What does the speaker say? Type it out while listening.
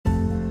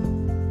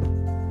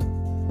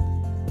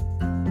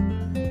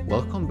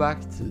Welcome back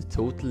to the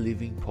Total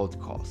Living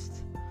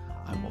Podcast.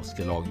 I'm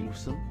Oskar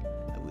Lagerosen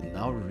and will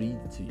now read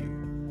to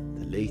you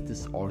the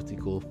latest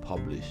article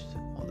published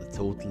on the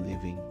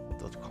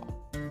totalliving.com.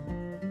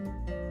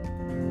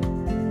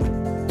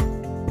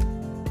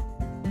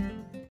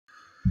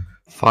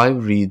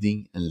 5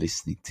 reading and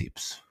listening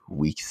tips for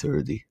week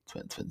 30,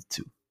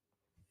 2022.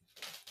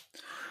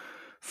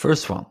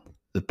 First one,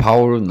 The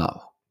Power of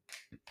Now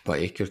by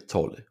Eckhart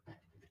Tolle.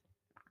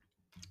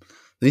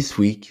 This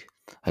week,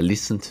 I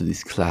listened to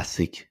this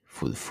classic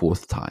for the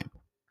 4th time.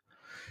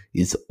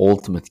 It's the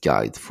ultimate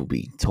guide for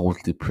being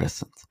totally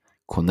present,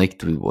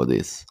 connect with what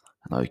is,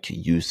 and how you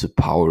can use the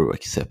power of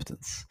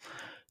acceptance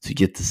to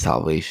get the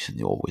salvation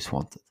you always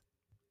wanted.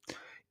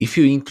 If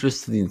you're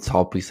interested in the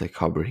topics I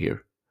cover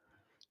here,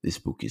 this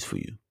book is for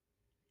you.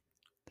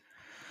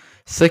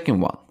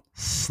 Second one,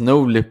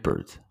 Snow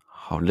Leopard,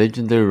 How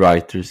Legendary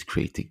Writers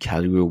Created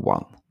Category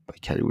 1 by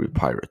Category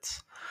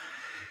Pirates.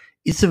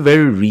 It's a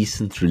very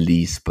recent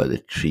release by the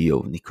trio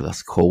of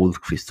Niklas,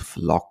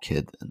 Christl,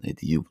 Lockhead, and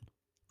Eddie.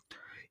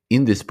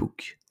 In this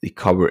book, they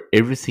cover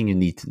everything you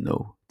need to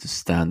know to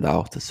stand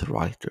out as a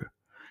writer,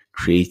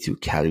 create your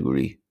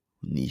category,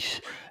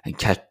 niche, and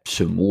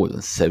capture more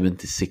than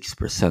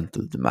 76%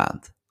 of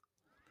demand.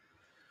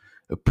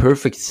 A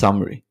perfect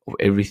summary of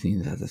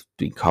everything that has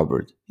been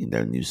covered in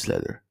their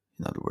newsletter,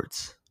 in other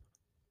words.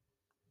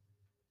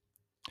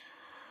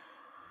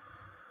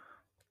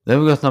 Then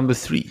we got number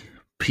 3.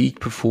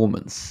 Peak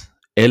Performance.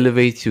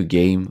 Elevate your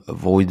game,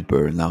 avoid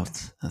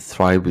burnout, and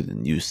thrive with the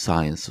new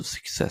science of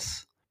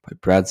success by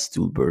Brad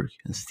Stulberg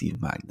and Steve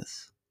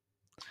Magness.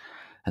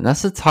 And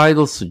as the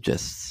title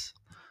suggests,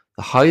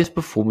 the highest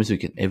performance you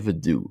can ever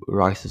do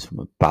arises from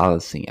a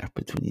balancing act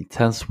between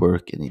intense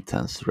work and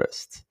intense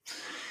rest.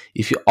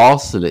 If you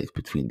oscillate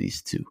between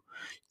these two,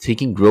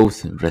 taking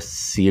growth and rest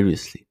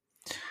seriously,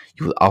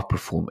 you will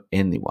outperform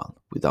anyone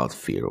without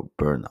fear of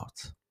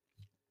burnout.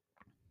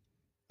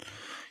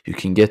 You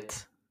can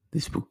get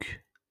this book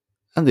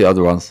and the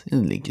other ones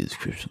in the link in the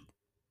description.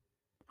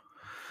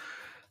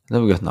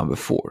 Then we got number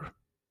 4.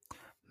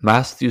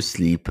 Master your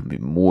sleep and be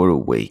more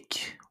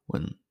awake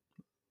when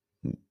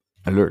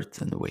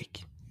alert and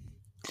awake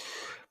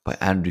by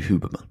Andrew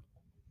Huberman.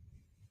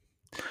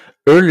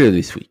 Earlier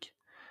this week,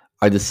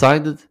 I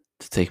decided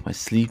to take my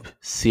sleep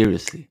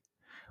seriously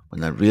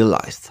when I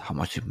realized how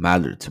much it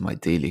mattered to my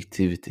daily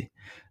activity,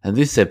 and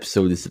this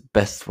episode is the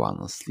best one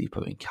on sleep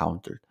I've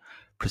encountered,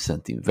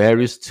 presenting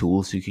various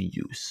tools you can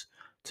use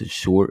to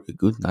ensure a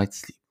good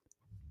night's sleep.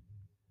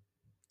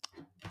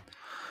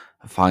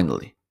 And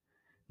finally,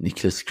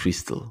 Niklas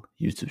Christl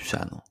YouTube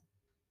channel.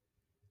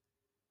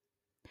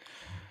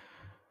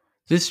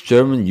 This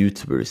German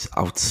YouTuber is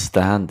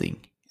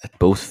outstanding at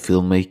both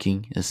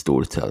filmmaking and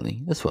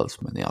storytelling, as well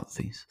as many other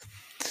things.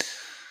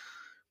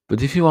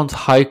 But if you want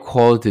high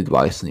quality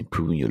advice on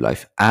improving your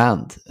life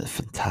and a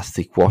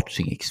fantastic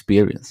watching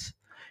experience,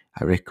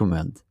 I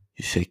recommend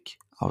you check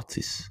out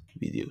his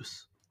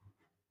videos.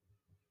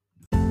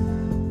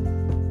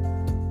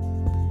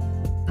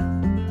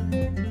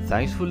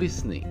 Thanks for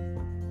listening.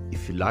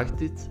 If you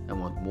liked it and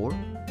want more,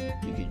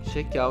 you can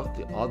check out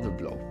the other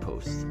blog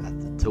posts at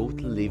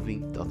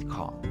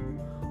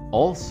thetotalliving.com.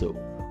 Also,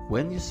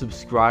 when you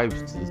subscribe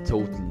to the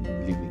Total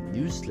Living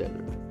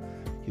newsletter,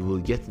 you will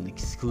get an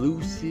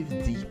exclusive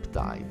deep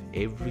dive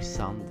every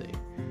Sunday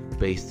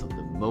based on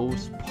the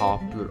most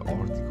popular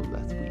article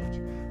that week,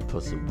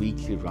 plus a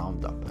weekly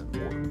roundup and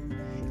more.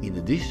 In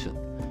addition,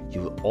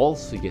 you will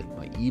also get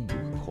my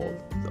ebook called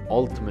The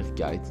Ultimate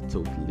Guide to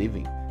Total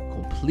Living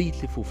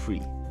completely for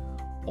free,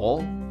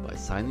 all by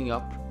signing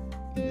up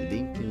in the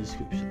link in the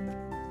description.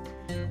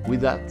 With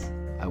that,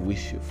 I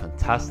wish you a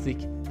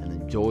fantastic and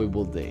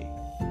enjoyable day.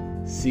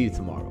 See you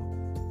tomorrow.